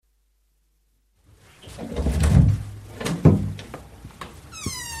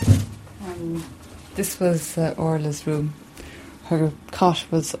This was Orla's room. Her cot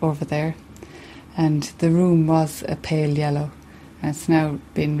was over there, and the room was a pale yellow, and it's now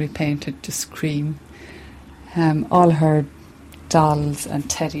been repainted to cream. All her dolls and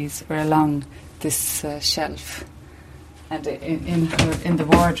teddies were along this shelf, and in the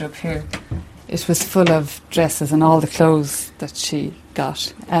wardrobe here, it was full of dresses and all the clothes that she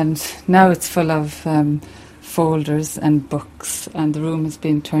got, and now it's full of folders and books, and the room has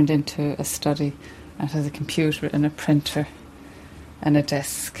been turned into a study. It has a computer and a printer and a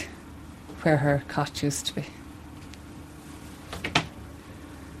desk where her cot used to be.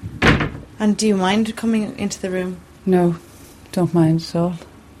 And do you mind coming into the room? No, don't mind at all.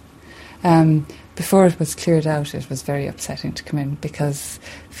 Before it was cleared out, it was very upsetting to come in because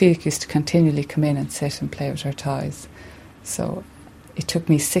Fiach used to continually come in and sit and play with her toys. So it took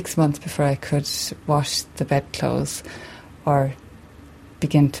me 6 months before I could wash the bedclothes or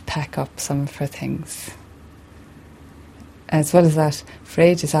begin to pack up some of her things. As well as that, for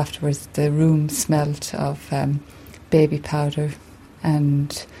ages afterwards, the room smelt of baby powder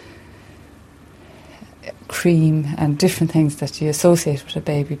and cream and different things that you associate with a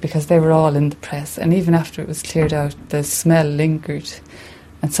baby because they were all in the press. And even after it was cleared out, the smell lingered.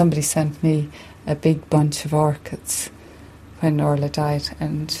 And somebody sent me a big bunch of orchids when Orla died,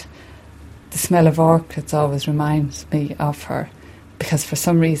 and the smell of orchids always reminds me of her because for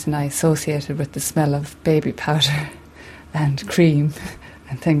some reason I associated with the smell of baby powder and cream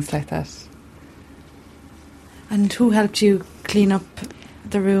and things like that. And who helped you clean up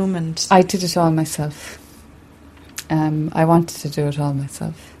the room? And I did it all myself. I wanted to do it all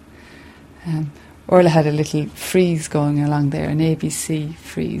myself. Orla had a little frieze going along there, an ABC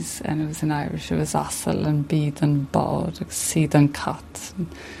frieze, and it was in Irish. It was Ossel and Bead and Bod, Seed and Cot, and,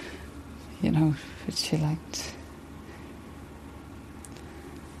 you know, which she liked.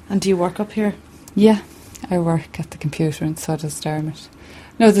 And do you work up here? Yeah, I work at the computer, and so does Dermot.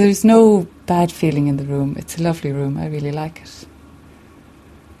 No, there's no bad feeling in the room. It's a lovely room. I really like it.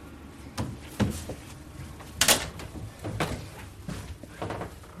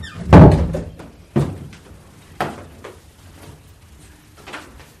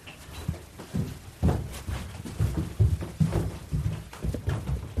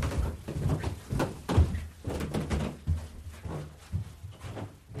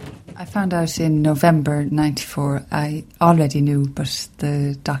 I found out in November 94. I already knew, but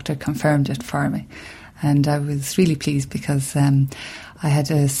the doctor confirmed it for me. And I was really pleased because I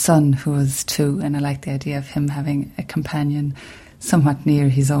had a son who was 2, and I liked the idea of him having a companion somewhat near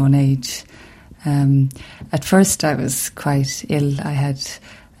his own age. At first I was quite ill. I had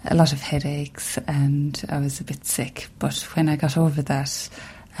a lot of headaches and I was a bit sick. But when I got over that,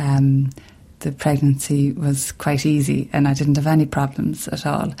 the pregnancy was quite easy and I didn't have any problems at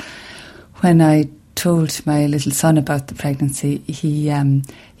all. When I told my little son about the pregnancy, he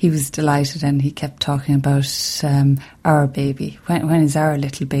was delighted and he kept talking about our baby. When is our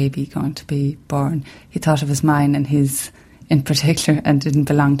little baby going to be born? He thought it was mine and his in particular and didn't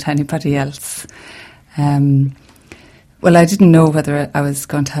belong to anybody else. Well, I didn't know whether I was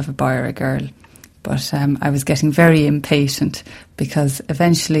going to have a boy or a girl, but I was getting very impatient because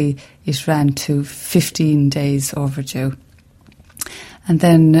eventually it ran to 15 days overdue. And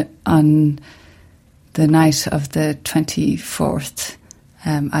then on the night of the 24th,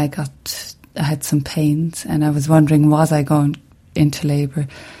 I had some pains and I was wondering, was I going into labour?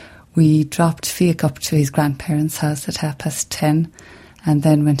 We dropped Fiach up to his grandparents' house at 10:30 and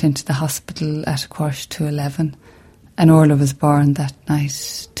then went into the hospital at 11:15. And Orla was born that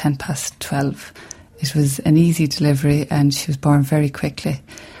night, 12:10. It was an easy delivery and she was born very quickly.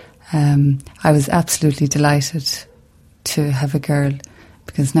 I was absolutely delighted to have a girl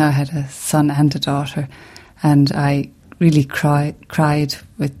because now I had a son and a daughter, and I really cried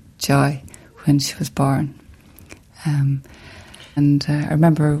with joy when she was born. And I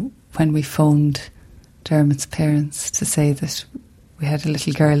remember when we phoned Dermot's parents to say that we had a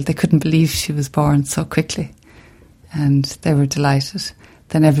little girl, they couldn't believe she was born so quickly, and they were delighted.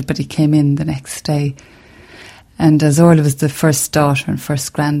 Then everybody came in the next day, and as Orla was the first daughter and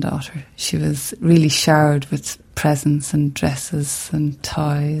first granddaughter, she was really showered with presents and dresses and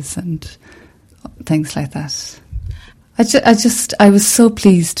toys and things like that. I was so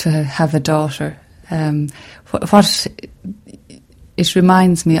pleased to have a daughter. What it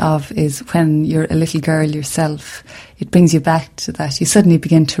reminds me of is when you're a little girl yourself, it brings you back to that. You suddenly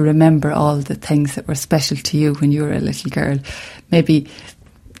begin to remember all the things that were special to you when you were a little girl. Maybe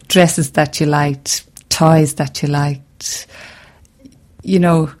dresses that you liked, toys that you liked. You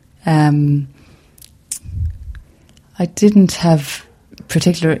know, I didn't have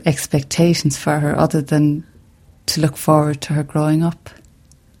particular expectations for her other than to look forward to her growing up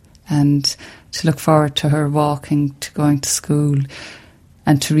and to look forward to her walking, to going to school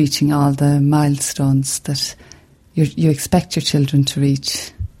and to reaching all the milestones that you expect your children to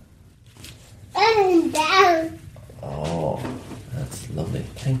reach. Oh, that's lovely.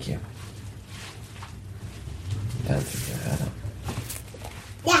 Thank you. Thanks for your head up.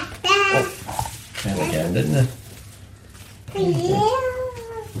 Oh, came again, didn't it?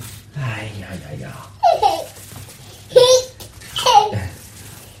 Ay.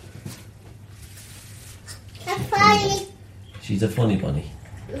 She's a funny bunny.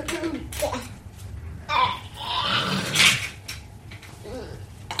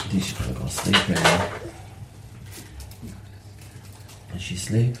 She's gonna go sleep now. Is she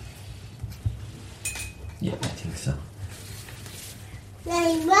asleep? Yeah, I think so.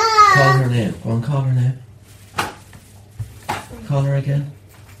 Call her name. Go on, call her name. Call her again.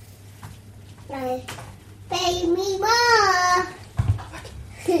 Baby Ma.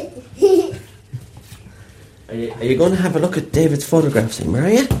 Are you going to have a look at David's photographs,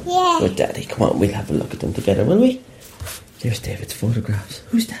 Maria? Yeah. Good, Daddy. Come on, we'll have a look at them together, will we? There's David's photographs.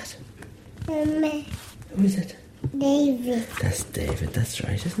 Who's that? Mama. Who is it? David. That's David, that's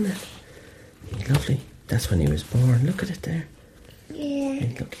right, isn't it? He's lovely. That's when he was born. Look at it there. Yeah.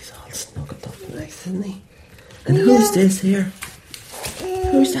 Hey, look, he's all snuggled up nice, isn't he? And who's this here?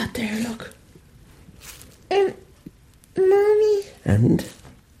 Who's that there, look? Mommy. And?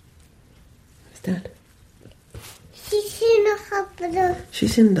 Who's that? She's in the hospital.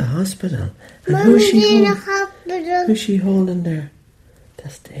 She's in the hospital. And Mommy's who's she in the holding? hospital. Who's she holding there?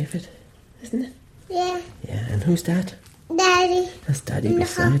 That's David, isn't it? Yeah. Yeah, and who's that? Daddy. That's Daddy In the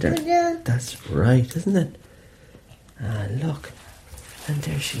beside her. hospital. That's right, isn't it? Ah, look. And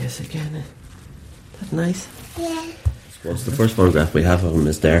there she is again. Isn't that nice? Yeah. Well, the first photograph we have of him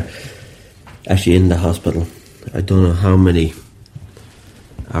is there, actually in the hospital. I don't know how many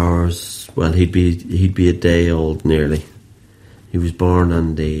hours. Well, he'd be a day old nearly. He was born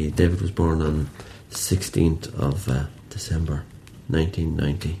on David was born on 16th of December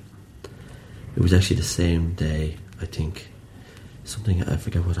 1990. It was actually the same day, I think. Something, I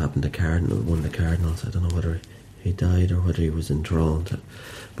forget what happened to one of the Cardinals. I don't know whether he died or whether he was enthroned.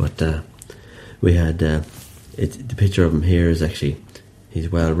 But we had the picture of him here is actually, he's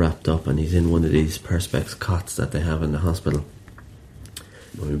well wrapped up and he's in one of these Perspex cots that they have in the hospital.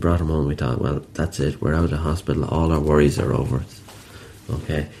 When we brought him home, we thought, well, that's it, we're out of the hospital, all our worries are over.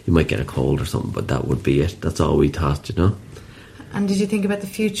 Okay, you might get a cold or something, but that would be it. That's all we thought, you know. And did you think about the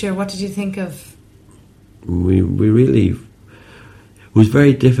future? What did you think of? We really, it was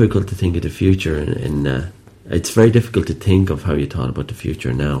very difficult to think of the future. It's very difficult to think of how you thought about the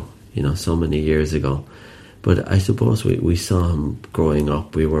future now, you know, so many years ago. But I suppose we saw him growing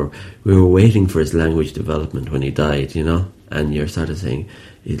up. We were waiting for his language development when he died, you know. And you're sort of saying,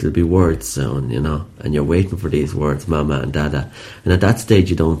 it'll be words soon, you know. And you're waiting for these words, Mama and Dada. And at that stage,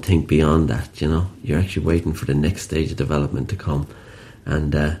 you don't think beyond that, you know. You're actually waiting for the next stage of development to come.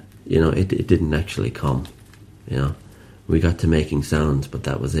 And, you know, it didn't actually come, you know. We got to making sounds, but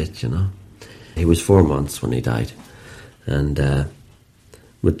that was it, you know. He was 4 months when he died. And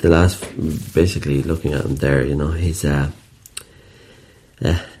with the last, basically looking at him there, you know, he's,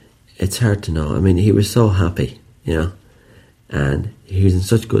 it's hard to know. I mean, he was so happy, you know. And he was in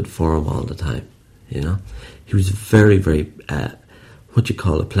such good form all the time, you know. He was very, very, what you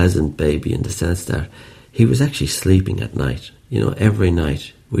call a pleasant baby in the sense that he was actually sleeping at night. You know, every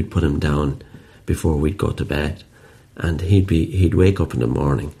night we'd put him down before we'd go to bed. And he'd wake up in the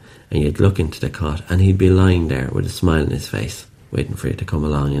morning and you'd look into the cot and he'd be lying there with a smile on his face, waiting for you to come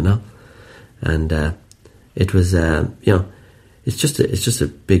along, you know. And it was, you know, it's just a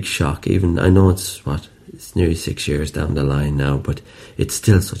big shock. Even, I know it's nearly 6 years down the line now, but it's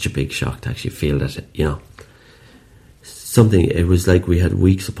still such a big shock to actually feel that, you know, it was like we had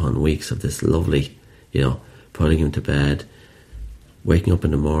weeks upon weeks of this lovely, you know, putting him to bed, waking up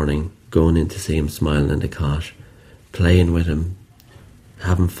in the morning, going in to see him smiling in the cot, playing with him,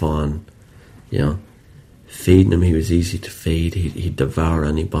 having fun, you know, feeding him. He was easy to feed. He'd devour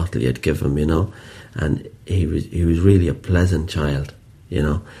any bottle you'd give him, you know, and he was really a pleasant child, you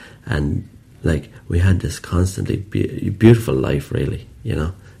know, and like we had this constantly beautiful life, really, you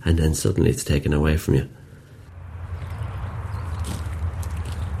know, and then suddenly it's taken away from you.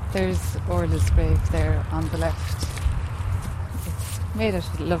 There's Orla's grave there on the left. It's made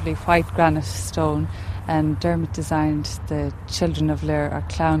of lovely white granite stone, and Dermot designed the Children of Lir, or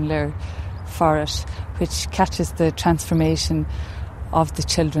Clown Lir, for it, which catches the transformation of the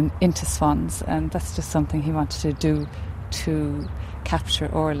children into swans, and that's just something he wanted to do to capture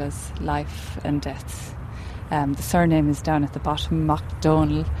Orla's life and death. The surname is down at the bottom,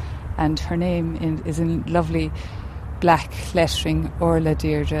 MacDonald, and her name is in lovely black lettering, Orla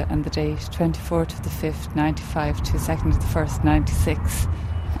Deirdre, and the date 24th of the 5th, 95 to 2nd of the 1st, 96.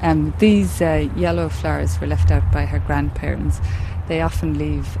 These yellow flowers were left out by her grandparents. They often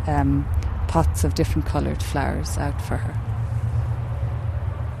leave pots of different coloured flowers out for her.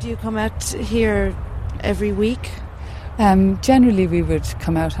 Do you come out here every week? Generally we would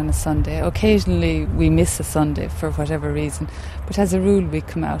come out on a Sunday. Occasionally we miss a Sunday for whatever reason, but as a rule we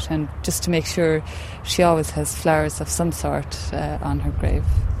come out, and just to make sure she always has flowers of some sort on her grave.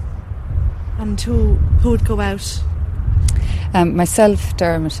 And who would go out? Myself,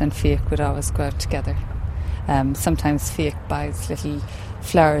 Dermot and Fiach would always go out together. Sometimes Fiach buys little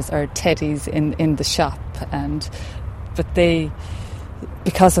flowers or teddies in the shop, but they,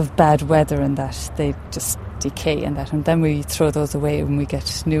 because of bad weather and that, they just decay and that, and then we throw those away when we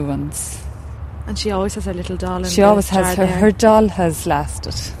get new ones. And she always has her little doll in She always has jar her doll has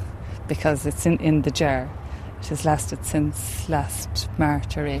lasted because it's in the jar. It has lasted since last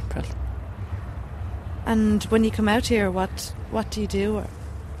March or April. And when you come out here, what do you do?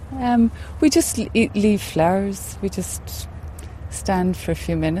 We just leave flowers. We just stand for a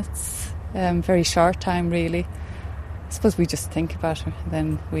few minutes, very short time really. I suppose we just think about her and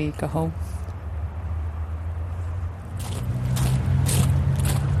then we go home.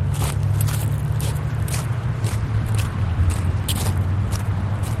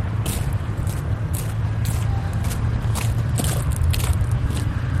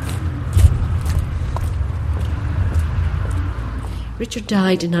 Richard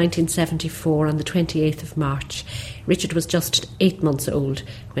died in 1974 on the 28th of March. Richard was just 8 months old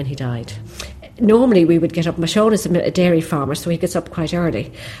when he died. Normally we would get up, Michonne is a dairy farmer, so he gets up quite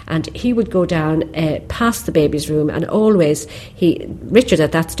early, and he would go down past the baby's room, and always Richard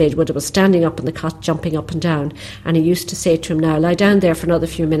at that stage was standing up in the cot, jumping up and down, and he used to say to him, now lie down there for another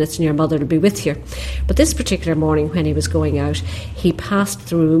few minutes and your mother will be with you. But this particular morning when he was going out, he passed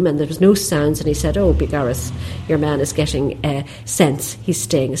the room and there was no sounds, and he said, oh Bigaris, your man is getting sense, he's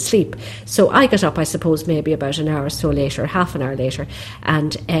staying asleep. So I got up, I suppose maybe about an hour or so later, half an hour later,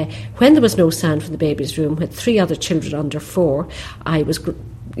 and when there was no sound from the baby's room with 3 other children under 4, I was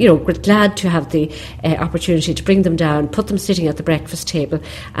glad to have the opportunity to bring them down, put them sitting at the breakfast table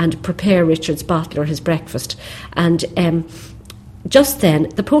and prepare Richard's bottle or his breakfast. And just then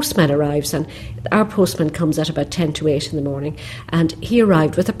the postman arrives, and our postman comes at about 10 to 8 in the morning, and he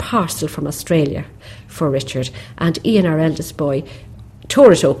arrived with a parcel from Australia for Richard, and Ian, our eldest boy,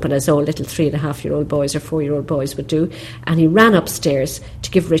 tore it open as all little 3.5-year-old boys or 4-year-old boys would do, and he ran upstairs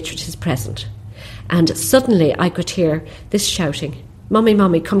to give Richard his present. And suddenly I could hear this shouting, Mummy,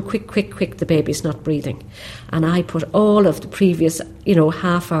 Mummy, come quick, quick, quick, the baby's not breathing. And I put all of the previous,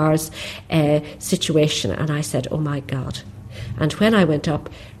 half hour's situation, and I said, oh my God. And when I went up,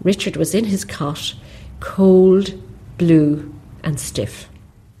 Richard was in his cot, cold, blue and stiff.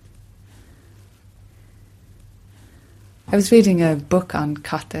 I was reading a book on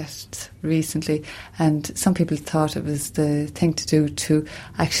cot death recently, and some people thought it was the thing to do to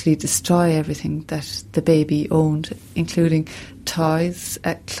actually destroy everything that the baby owned, including toys,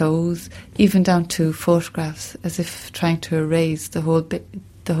 clothes, even down to photographs, as if trying to erase the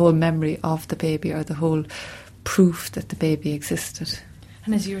whole memory of the baby, or the whole proof that the baby existed.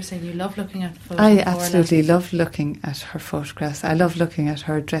 And as you were saying, you love looking at photos. I absolutely love looking at her photographs. I love looking at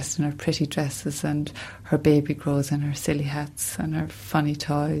her dressed in her pretty dresses, and her baby grows in her silly hats and her funny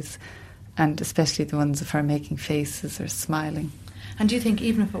toys, and especially the ones of her making faces or smiling. And do you think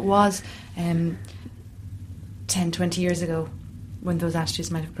even if it was 10, 20 years ago, when those attitudes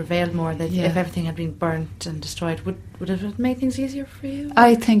might have prevailed more, that if everything had been burnt and destroyed, would it have made things easier for you?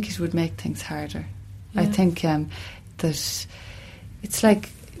 I think it would make things harder. Yeah. I think that it's like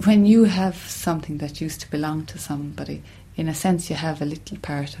when you have something that used to belong to somebody, in a sense you have a little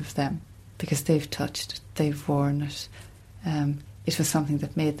part of them because they've touched it, they've worn it. It was something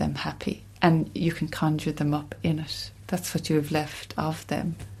that made them happy, and you can conjure them up in it. That's what you have left of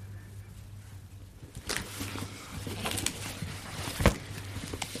them.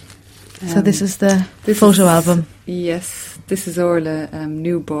 So this is the photo album? Yes, this is Orla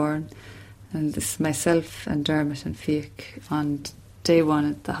newborn, and this is myself and Dermot and Fiach on day 1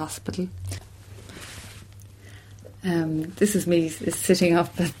 at the hospital. This is me sitting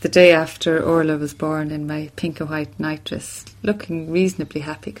up the day after Orla was born in my pink and white night dress, looking reasonably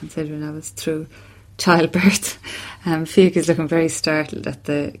happy considering I was through childbirth. Fiach is looking very startled at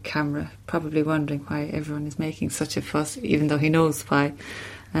the camera, probably wondering why everyone is making such a fuss, even though he knows why.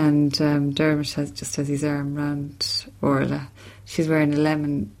 And Dermot just has his arm round Orla. She's wearing a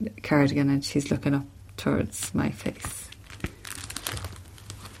lemon cardigan and she's looking up towards my face.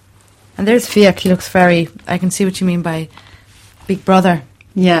 And there's Fiach. He looks very... I can see what you mean by big brother.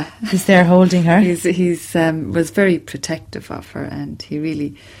 Yeah. He's there holding her. He's was very protective of her, and he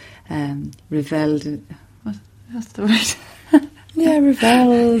really reveled in... What's the word? Yeah,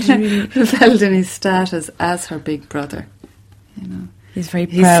 reveled. Really. Reveled in his status as her big brother, you know. He's very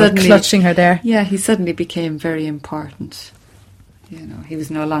proud, clutching her there. Yeah, he suddenly became very important. You know, he was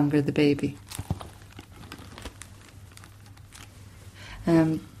no longer the baby.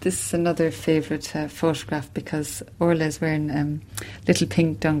 This is another favourite photograph because Orla is wearing little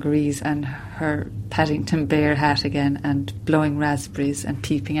pink dungarees and her Paddington Bear hat again, and blowing raspberries and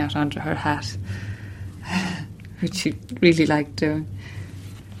peeping out under her hat, which she really liked doing.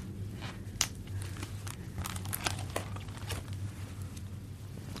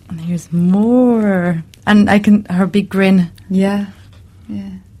 And here's more. And her big grin. Yeah.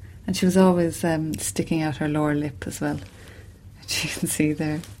 And she was always sticking out her lower lip as well, which you can see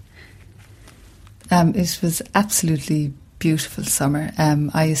there. It was absolutely beautiful summer.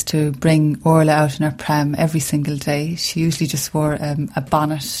 I used to bring Orla out in her pram every single day. She usually just wore a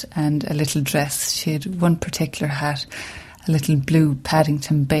bonnet and a little dress. She had one particular hat, a little blue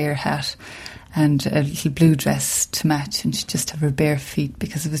Paddington Bear hat, and a little blue dress to match, and she'd just have her bare feet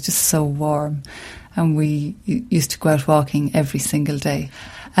because it was just so warm. And we used to go out walking every single day.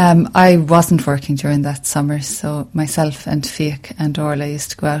 I wasn't working during that summer, so myself and Fiach and Orla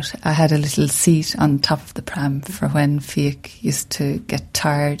used to go out. I had a little seat on top of the pram for when Fiach used to get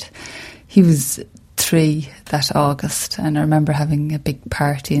tired. He was 3 that August, and I remember having a big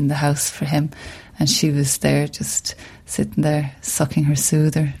party in the house for him, and she was there just sitting there sucking her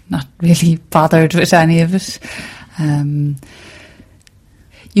soother, not really bothered with any of it.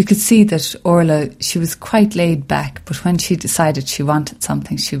 You could see that Orla, she was quite laid back, but when she decided she wanted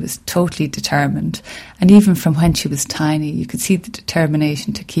something, she was totally determined. And even from when she was tiny, you could see the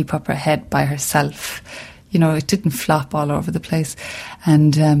determination to keep up her head by herself. You know, it didn't flop all over the place.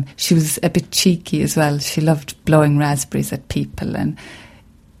 And she was a bit cheeky as well. She loved blowing raspberries at people and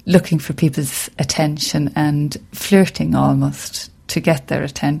looking for people's attention and flirting almost to get their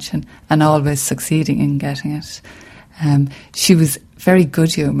attention, and always succeeding in getting it. She was very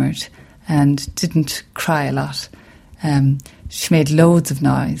good-humoured and didn't cry a lot. She made loads of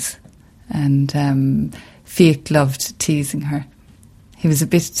noise, and Fiach loved teasing her. He was a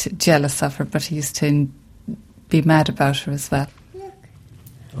bit jealous of her, but he used to be mad about her as well. Look.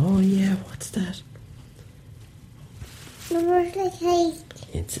 Oh yeah, what's that? The birthday cake.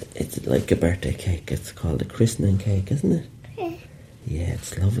 It's like a birthday cake. It's called a christening cake, isn't it? Yeah. Yeah,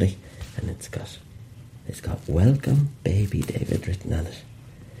 it's lovely, and it's got "Welcome, Baby David" written on it,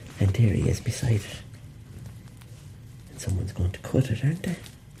 and there he is beside it. And someone's going to cut it, aren't they?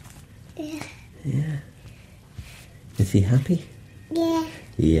 Yeah. Yeah. Is he happy? Yeah.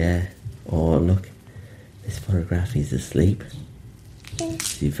 Yeah. Oh, look. This photograph, he's asleep. Yeah.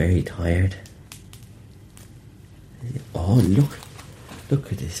 Is he very tired? Oh, look.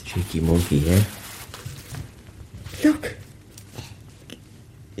 Look at this cheeky monkey here. Look.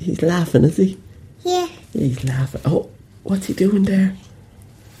 He's laughing, is he? Yeah. He's laughing. Oh, what's he doing there?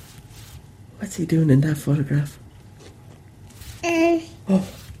 What's he doing in that photograph? Oh,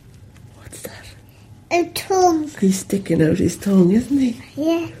 what's that? A tongue. He's sticking out his tongue, isn't he?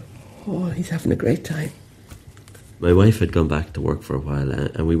 Yeah. Oh, he's having a great time. My wife had gone back to work for a while,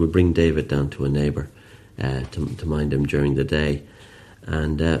 and we would bring David down to a neighbour to mind him during the day.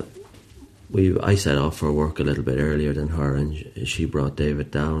 And I set off for work a little bit earlier than her, and she brought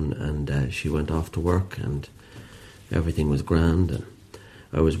David down, and she went off to work, and everything was grand. And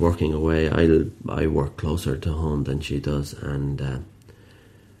I was working away. I work closer to home than she does, and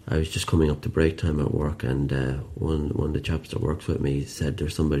I was just coming up to break time at work, and one of the chaps that works with me said,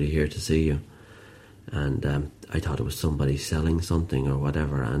 "There's somebody here to see you." And I thought it was somebody selling something or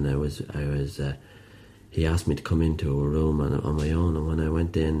whatever, and he asked me to come into a room on my own, and when I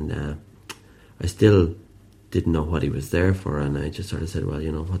went in, I still didn't know what he was there for, and I just sort of said, "Well,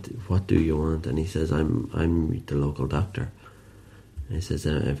 you know, what do you want?" And he says, I'm the local doctor. And he says,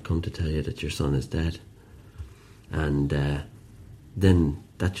 "I've come to tell you that your son is dead." And then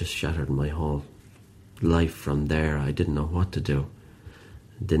that just shattered my whole life from there. I didn't know what to do.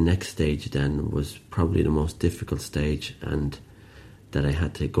 The next stage then was probably the most difficult stage, and that I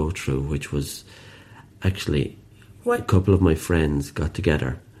had to go through, which was actually a couple of my friends got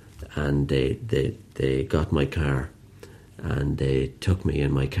together, and they got my car, and they took me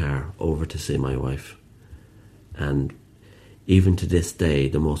in my car over to see my wife. And even to this day,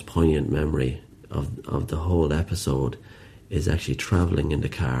 the most poignant memory of the whole episode is actually travelling in the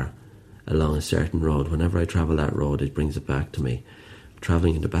car along a certain road. Whenever I travel that road, it brings it back to me.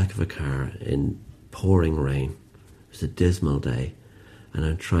 Travelling in the back of a car in pouring rain. It was a dismal day, and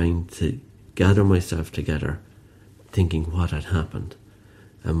I'm trying to gather myself together, thinking what had happened,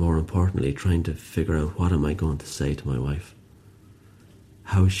 and more importantly, trying to figure out what am I going to say to my wife.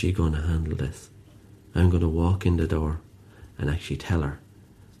 How is she going to handle this? I'm going to walk in the door and actually tell her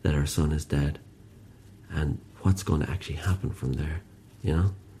that her son is dead, and what's going to actually happen from there, you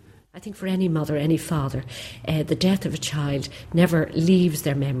know? I think for any mother, any father, the death of a child never leaves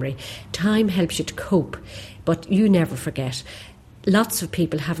their memory. Time helps you to cope, but you never forget. Lots of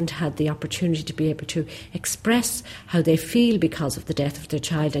people haven't had the opportunity to be able to express how they feel because of the death of their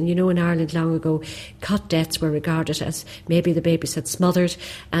child. And you know, in Ireland long ago, cot deaths were regarded as maybe the babies had smothered,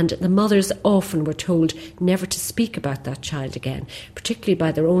 and the mothers often were told never to speak about that child again, particularly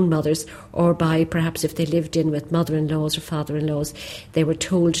by their own mothers, or by perhaps if they lived in with mother-in-laws or father-in-laws, they were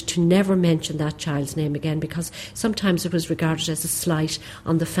told to never mention that child's name again, because sometimes it was regarded as a slight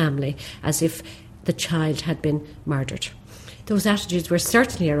on the family, as if the child had been murdered. Those attitudes were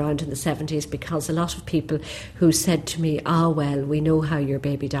certainly around in the 70s, because a lot of people who said to me, well, we know how your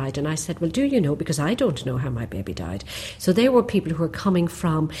baby died. And I said, well, do you know? Because I don't know how my baby died. So they were people who were coming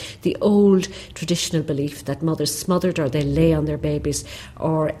from the old traditional belief that mothers smothered or they lay on their babies,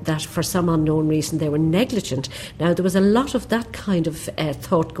 or that for some unknown reason they were negligent. Now, there was a lot of that kind of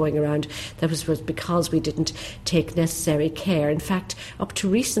thought going around, that was because we didn't take necessary care. In fact, up to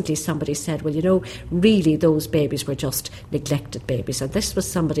recently, somebody said, well, you know, really those babies were just neglected babies. And this was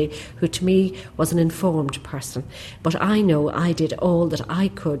somebody who to me was an informed person. But I know I did all that I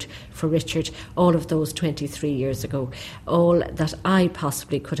could for Richard all of those 23 years ago. All that I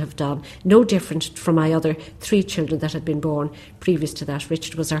possibly could have done. No different from my other 3 children that had been born previous to that.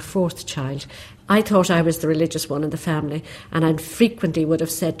 Richard was our 4th child. I thought I was the religious one in the family, and I frequently would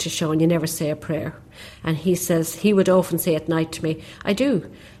have said to Sean, you never say a prayer. And he would often say at night to me, I do.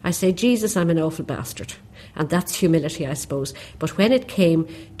 I say, Jesus, I'm an awful bastard. And that's humility, I suppose. But when it came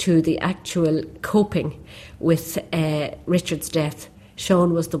to the actual coping with Richard's death,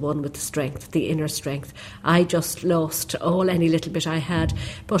 Sean was the one with the strength, the inner strength. I just lost any little bit I had.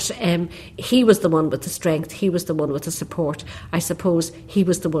 But he was the one with the strength. He was the one with the support. I suppose he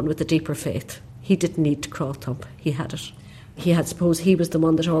was the one with the deeper faith. He didn't need to crawl thump. He had it. He was the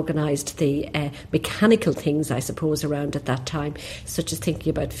one that organised the mechanical things, I suppose, around at that time, such as thinking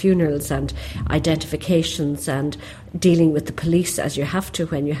about funerals and identifications and dealing with the police, as you have to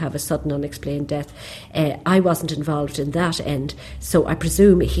when you have a sudden unexplained death. I wasn't involved in that end, so I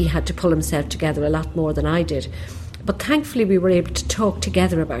presume he had to pull himself together a lot more than I did. But thankfully we were able to talk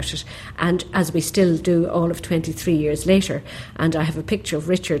together about it, and as we still do all of 23 years later. And I have a picture of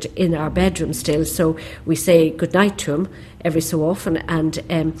Richard in our bedroom still, so we say goodnight to him every so often. And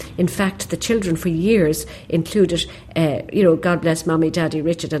in fact the children for years included, God bless Mommy, Daddy,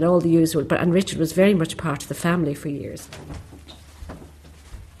 Richard, and all the usual, and Richard was very much part of the family for years.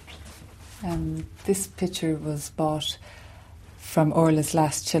 This picture was bought from Orla's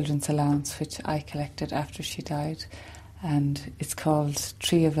last children's allowance, which I collected after she died, and it's called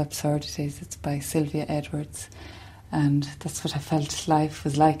Tree of Absurdities. It's by Sylvia Edwards, and that's what I felt life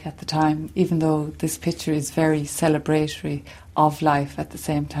was like at the time. Even though this picture is very celebratory of life, at the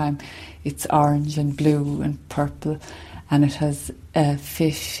same time it's orange and blue and purple, and it has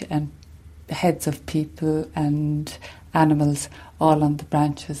fish and heads of people and animals all on the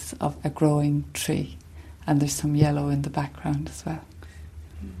branches of a growing tree. And there's some yellow in the background as well.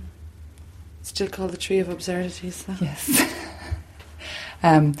 Still called the Tree of Absurdities, though. Yes.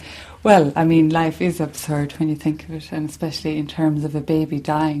 Well, I mean, life is absurd when you think of it, and especially in terms of a baby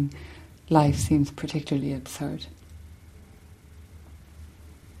dying, life seems particularly absurd.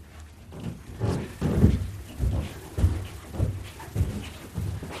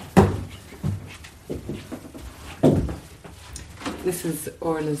 This is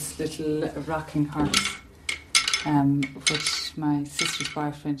Orla's little rocking horse, which my sister's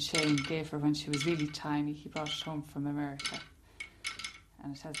boyfriend Shane gave her when she was really tiny. He brought it home from America,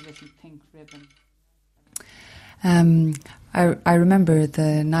 and it has a little pink ribbon. I remember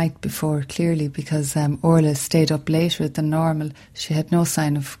the night before clearly, because Orla stayed up later than normal. She had no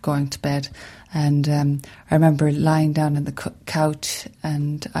sign of going to bed, and I remember lying down on the couch,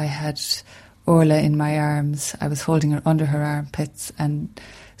 and I had Orla in my arms. I was holding her under her armpits, and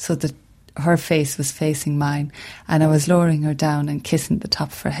so that her face was facing mine, and I was lowering her down and kissing the top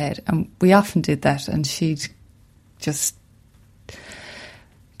of her head. And we often did that, and she'd just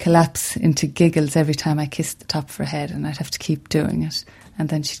collapse into giggles every time I kissed the top of her head, and I'd have to keep doing it. And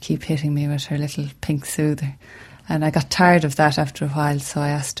then she'd keep hitting me with her little pink soother. And I got tired of that after a while, so I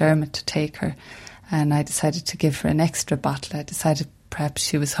asked Dermot to take her, and I decided to give her an extra bottle. I decided perhaps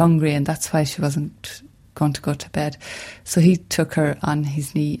she was hungry and that's why she wasn't going to go to bed. So he took her on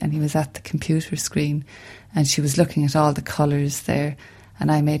his knee and he was at the computer screen and she was looking at all the colours there,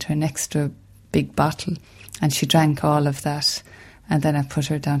 and I made her an extra big bottle and she drank all of that, and then I put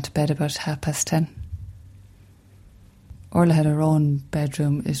her down to bed about 10:30. Orla had her own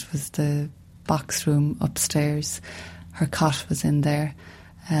bedroom. It was the box room upstairs. Her cot was in there.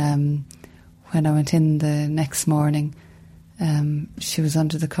 When I went in the next morning, she was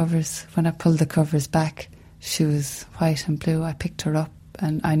under the covers. When I pulled the covers back, she was white and blue. I picked her up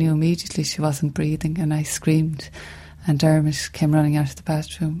and I knew immediately she wasn't breathing, and I screamed, and Dermot came running out of the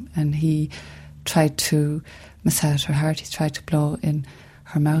bathroom and he tried to massage her heart. He tried to blow in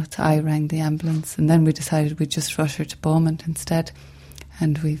her mouth. I rang the ambulance, and then we decided we'd just rush her to Beaumont instead.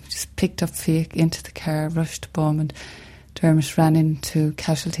 And we just picked up Fiach into the car, rushed to Beaumont. Dermot ran into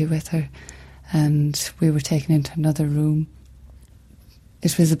casualty with her, and we were taken into another room.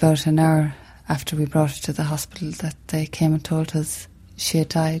 It was about an hour after we brought her to the hospital that they came and told us she had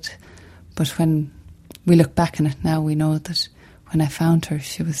died. But when we look back on it now, we know that when I found her,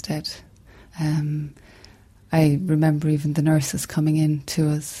 she was dead. I remember even the nurses coming in to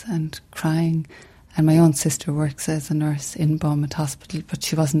us and crying. And my own sister works as a nurse in Beaumont Hospital, but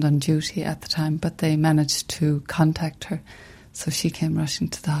she wasn't on duty at the time, but they managed to contact her. So she came rushing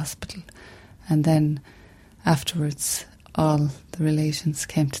to the hospital. And then afterwards, all the relations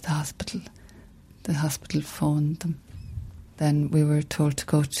came to the hospital. The hospital phoned them. Then we were told to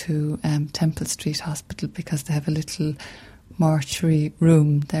go to Temple Street Hospital because they have a little mortuary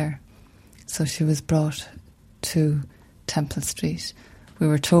room there. So she was brought to Temple Street. We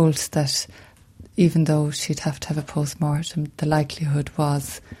were told that even though she'd have to have a post-mortem, the likelihood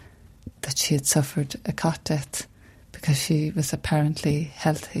was that she had suffered a cot death because she was apparently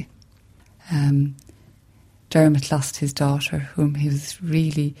healthy. Dermot lost his daughter, whom he was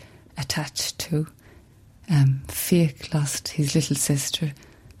really attached to. Fiach lost his little sister,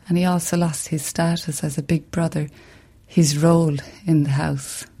 and he also lost his status as a big brother. His role in the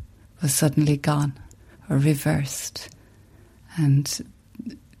house was suddenly gone or reversed, and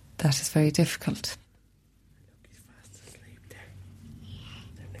that is very difficult. Look, he's fast asleep there.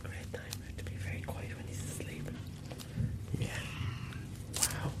 They're having a great time. I have to be very quiet when he's asleep. Yeah.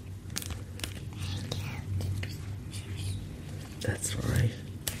 Wow. That's right.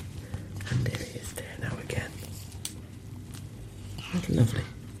 And there he is there now again. That's lovely.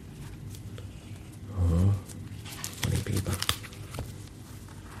 Oh, funny people.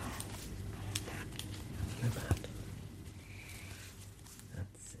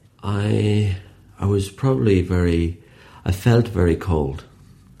 I was probably I felt very cold.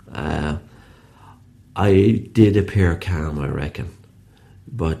 I did appear calm, I reckon,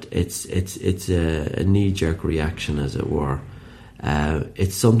 but it's a knee-jerk reaction, as it were.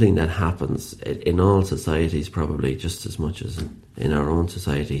 It's something that happens in all societies, probably just as much as in our own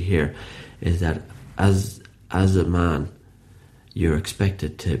society here, is that as a man, you're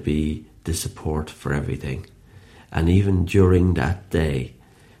expected to be the support for everything. And even during that day,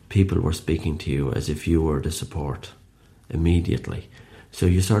 people were speaking to you as if you were the support immediately. So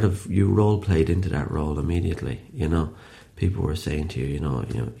you role-played into that role immediately, you know. People were saying to you, you know,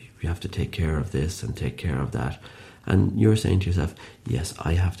 you have to take care of this and take care of that. And you're saying to yourself, yes,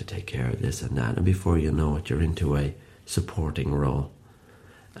 I have to take care of this and that. And before you know it, you're into a supporting role.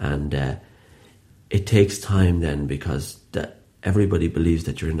 And it takes time then, because everybody believes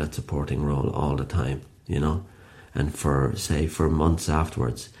that you're in that supporting role all the time, you know. And for months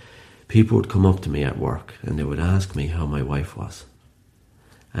afterwards, people would come up to me at work and they would ask me how my wife was.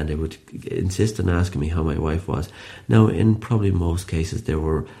 And they would insist on asking me how my wife was. Now, in probably most cases, they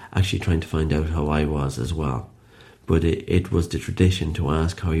were actually trying to find out how I was as well. But it was the tradition to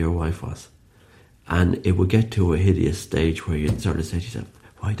ask how your wife was. And it would get to a hideous stage where you'd sort of say to yourself,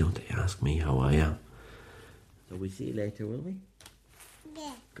 why don't they ask me how I am? So we'll see you later, will we?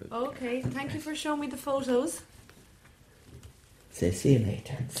 Yeah. Good. Okay, thank you for showing me the photos. Say see you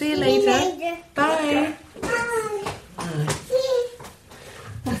later. See you later. Bye. Bye. Bye.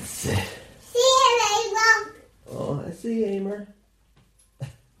 That's it. See you later. Oh, I see you, Emer.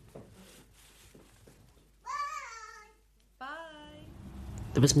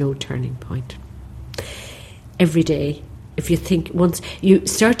 There was no turning point. Every day, if you think once, you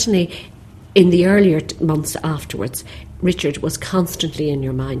certainly in the earlier months afterwards, Richard was constantly in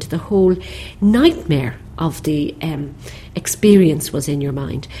your mind. The whole nightmare of the experience was in your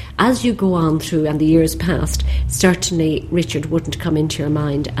mind. As you go on through and the years passed, certainly Richard wouldn't come into your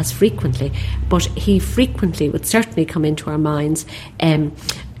mind as frequently, but he frequently would certainly come into our minds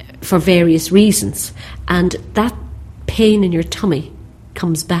for various reasons. And that pain in your tummy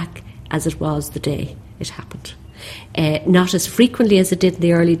comes back as it was the day it happened. Not as frequently as it did in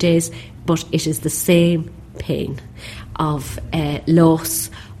the early days, but it is the same pain of loss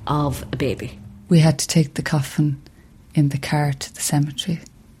of a baby. We had to take the coffin in the car to the cemetery.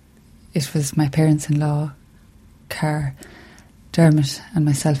 It was my parents-in-law car. Dermot and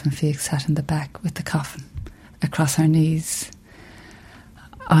myself and Fiach sat in the back with the coffin across our knees.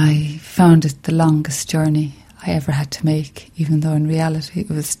 I found it the longest journey I ever had to make, even though in reality it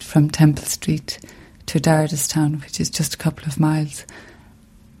was from Temple Street to Dardistown, which is just a couple of miles.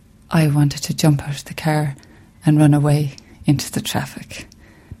 I wanted to jump out of the car and run away into the traffic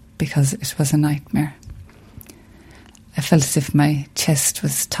because it was a nightmare. I felt as if my chest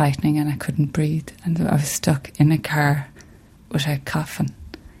was tightening and I couldn't breathe, and I was stuck in a car with a coffin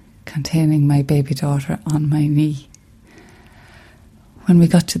containing my baby daughter on my knee. When we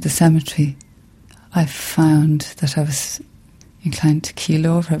got to the cemetery, I found that I was inclined to keel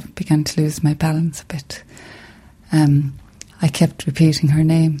over. I began to lose my balance a bit. I kept repeating her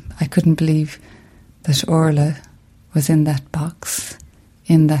name. I couldn't believe that Orla was in that box,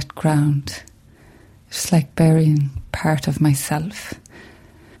 in that ground. It was like burying part of myself.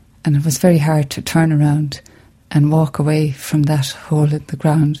 And it was very hard to turn around and walk away from that hole in the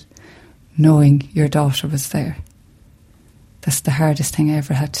ground, knowing your daughter was there. That's the hardest thing I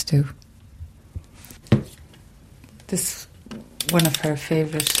ever had to do. This one of her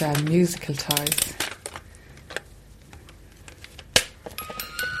favourite musical toys.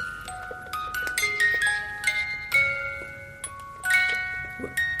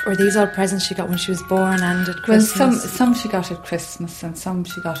 Were these all presents she got when she was born and at Christmas? Well, some she got at Christmas and some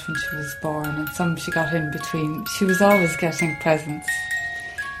she got when she was born and some she got in between. She was always getting presents.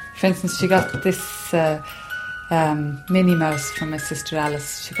 For instance, she got this Minnie Mouse from my sister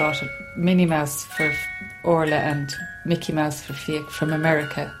Alice. She got a Minnie Mouse for Orla and Mickey Mouse for Fiach from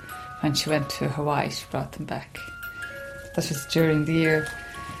America. When she went to Hawaii, she brought them back. That was during the year.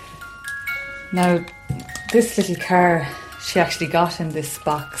 Now, this little car she actually got in this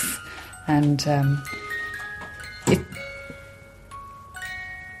box, and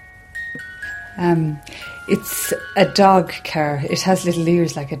it's a dog car. It has little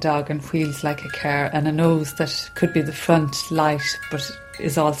ears like a dog and wheels like a car and a nose that could be the front light but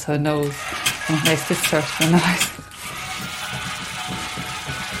is also a nose, and it makes this sort of a noise.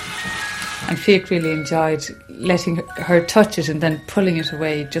 And Fiach really enjoyed letting her touch it and then pulling it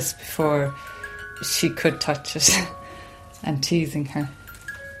away just before she could touch it. And teasing her.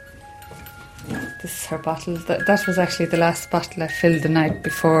 This is her bottle. That was actually the last bottle I filled the night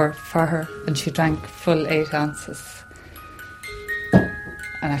before for her, and she drank full 8 ounces.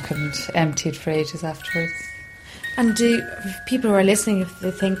 And I couldn't empty it for ages afterwards. And if people who are listening, if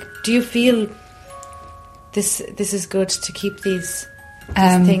they think, do you feel this is good to keep these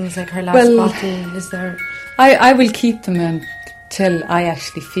things like her last bottle? Is there? I will keep them until I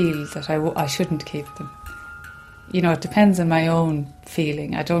actually feel that I shouldn't keep them. You know, it depends on my own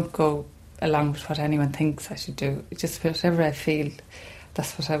feeling. I don't go along with what anyone thinks I should do. It's just whatever I feel,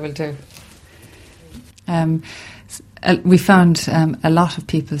 that's what I will do. We found a lot of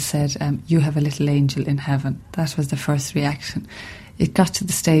people said, you have a little angel in heaven. That was the first reaction. It got to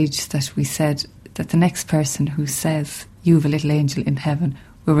the stage that we said that the next person who says, you have a little angel in heaven,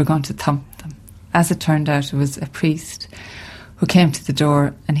 we were going to thump them. As it turned out, it was a priest who came to the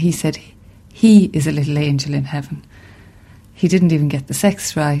door and he said, he is a little angel in heaven. He didn't even get the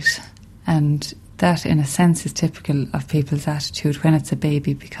sex right, and that in a sense is typical of people's attitude when it's a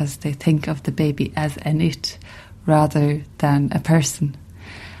baby, because they think of the baby as an it rather than a person.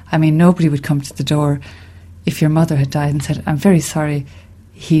 I mean, nobody would come to the door if your mother had died and said, I'm very sorry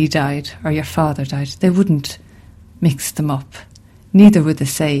he died or your father died. They wouldn't mix them up. Neither would they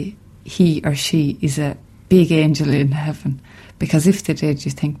say he or she is a big angel in heaven, because if they did, you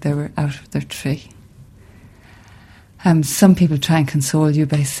think they were out of their tree. Some people try and console you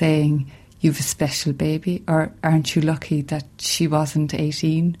by saying, you've a special baby, or aren't you lucky that she wasn't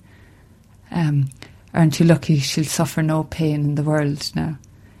 18? Aren't you lucky she'll suffer no pain in the world now?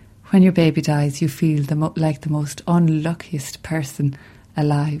 When your baby dies, you feel like the most unluckiest person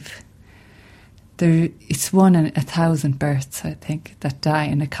alive. It's 1 in 1,000 births, I think, that die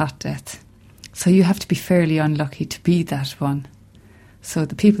in a cot death. So you have to be fairly unlucky to be that one. So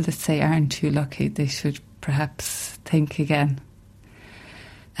the people that say, aren't you lucky, they should perhaps think again.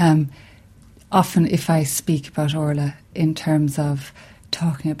 Often if I speak about Orla in terms of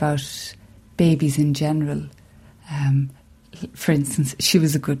talking about babies in general, for instance, she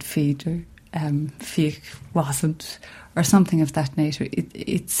was a good feeder, Fiach wasn't, or something of that nature,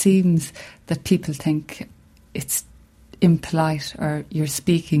 it seems that people think it's impolite or you're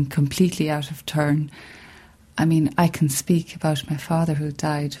speaking completely out of turn. I mean, I can speak about my father who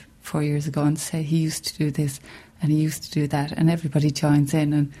died 4 years ago and say he used to do this and he used to do that, and everybody joins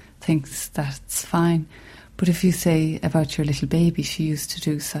in and thinks that's fine. But if you say about your little baby, she used to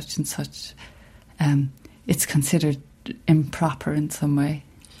do such and such, it's considered improper in some way.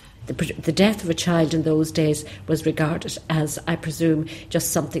 The death of a child in those days was regarded as, I presume,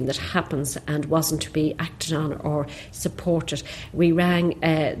 just something that happens and wasn't to be acted on or supported. We rang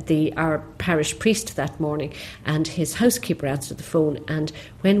our parish priest that morning, and his housekeeper answered the phone, and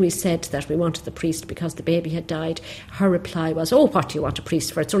when we said that we wanted the priest because the baby had died, her reply was, "Oh, what do you want a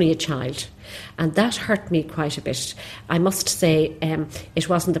priest for? It's only a child." And that hurt me quite a bit. I must say it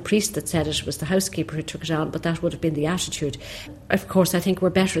wasn't the priest that said it, it was the housekeeper who took it on, but that would have been the attitude. Of course, I think we're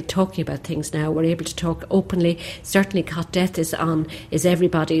better at talking about things now. We're able to talk openly. Certainly cot death is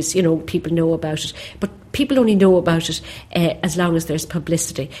everybody's, people know about it. But people only know about it as long as there's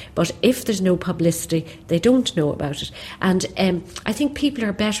publicity. But if there's no publicity, they don't know about it. And I think people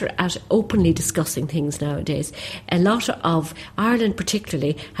are better at openly discussing things nowadays. A lot of, Ireland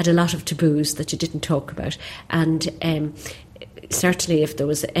particularly, had a lot of taboos that you didn't talk about. And certainly if there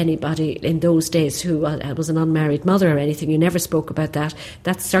was anybody in those days who was an unmarried mother or anything, you never spoke about that.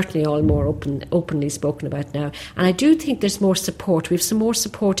 That's certainly all more openly spoken about now. And I do think there's more support. We have some more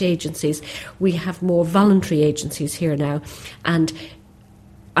support agencies. We have more voluntary agencies here now. And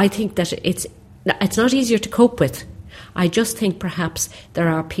I think that it's not easier to cope with. I just think perhaps there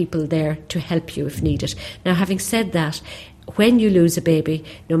are people there to help you if needed. Now, having said that, when you lose a baby,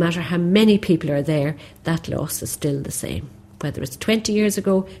 no matter how many people are there, that loss is still the same, whether it's 20 years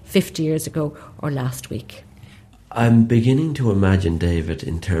ago, 50 years ago, or last week. I'm beginning to imagine David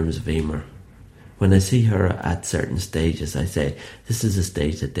in terms of Emer. When I see her at certain stages, I say, this is a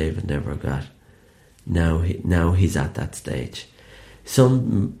stage that David never got. Now he's at that stage.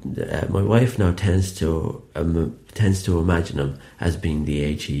 My wife now tends to imagine him as being the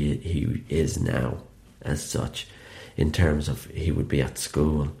age he is now, as such, in terms of he would be at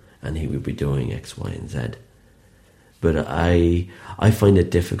school and he would be doing X, Y, and Z. But I find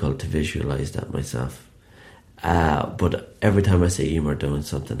it difficult to visualise that myself. But every time I see Emer doing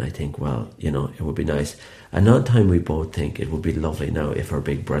something, I think, well, it would be nice. Another time we both think it would be lovely now if our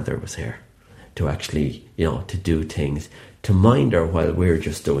big brother was here to actually, to do things, to mind her while we're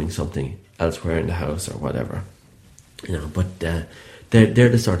just doing something elsewhere in the house or whatever. But they're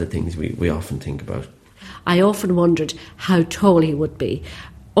the sort of things we often think about. I often wondered how tall he would be.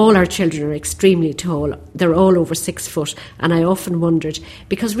 All our children are extremely tall. They're all over 6 foot. And I often wondered,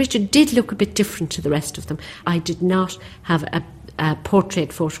 because Richard did look a bit different to the rest of them. I did not have a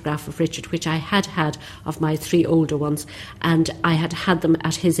portrait photograph of Richard, which I had of my 3 older ones. And I had them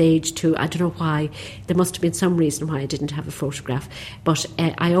at his age too. I don't know why. There must have been some reason why I didn't have a photograph. But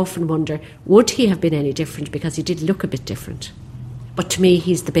I often wonder, would he have been any different? Because he did look a bit different. But to me,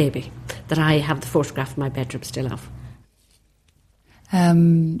 he's the baby that I have the photograph in my bedroom still of.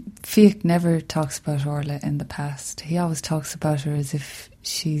 Fiach never talks about Orla in the past. He always talks about her as if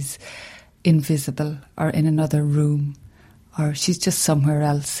she's invisible or in another room or she's just somewhere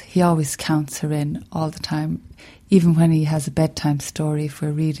else. He always counts her in all the time. Even when he has a bedtime story, if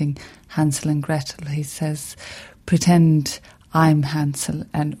we're reading Hansel and Gretel, he says, pretend I'm Hansel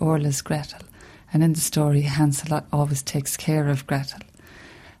and Orla's Gretel. And in the story, Hansel always takes care of Gretel.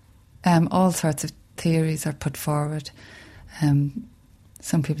 All sorts of theories are put forward.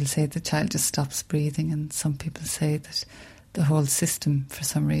 Some people say the child just stops breathing, and some people say that the whole system, for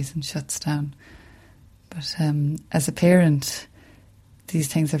some reason, shuts down. But as a parent, these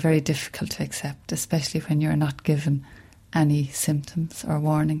things are very difficult to accept, especially when you're not given any symptoms or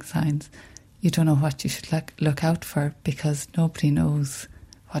warning signs. You don't know what you should look out for because nobody knows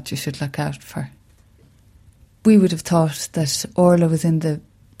what you should look out for. We would have thought that Orla was in the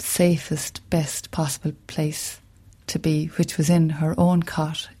safest, best possible place to be, which was in her own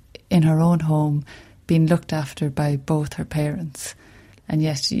cot, in her own home, being looked after by both her parents. And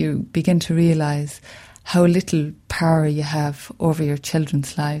yet you begin to realise how little power you have over your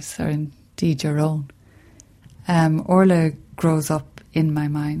children's lives, or indeed your own. Orla grows up in my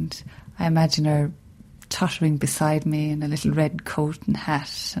mind. I imagine her tottering beside me in a little red coat and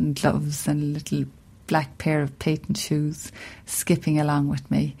hat and gloves and a little black pair of patent shoes, skipping along with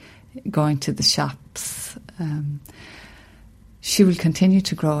me, going to the shops, She will continue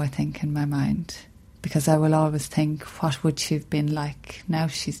to grow, I think, in my mind, because I will always think, what would she have been like? Now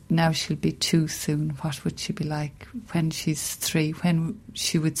she'll be 2 soon. What would she be like when she's 3? When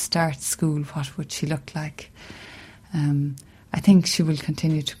she would start school, what would she look like? I think she will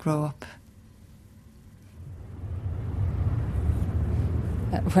continue to grow up.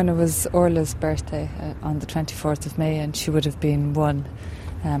 When it was Orla's birthday on the 24th of May, and she would have been 1,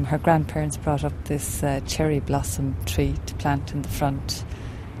 her grandparents brought up this cherry blossom tree to plant in the front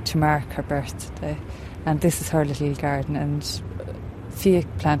to mark her birthday. And this is her little garden, and Fia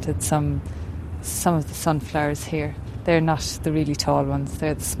planted some of the sunflowers here. They're not the really tall ones,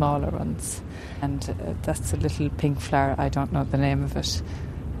 they're the smaller ones. And that's a little pink flower, I don't know the name of it,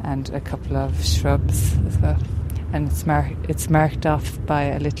 and a couple of shrubs as well. And it's marked off by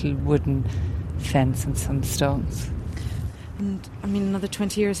a little wooden fence and some stones. And I mean, another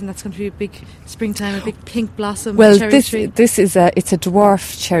 20 years, and that's going to be a big springtime, a big pink blossom cherry tree. This is it's a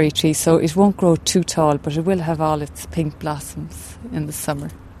dwarf cherry tree, so it won't grow too tall, but it will have all its pink blossoms in the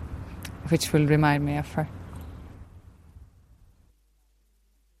summer, which will remind me of her.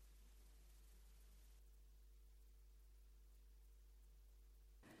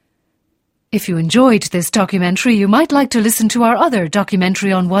 If you enjoyed this documentary, you might like to listen to our other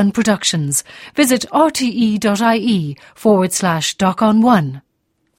Documentary on One productions. Visit rte.ie/Doc on One.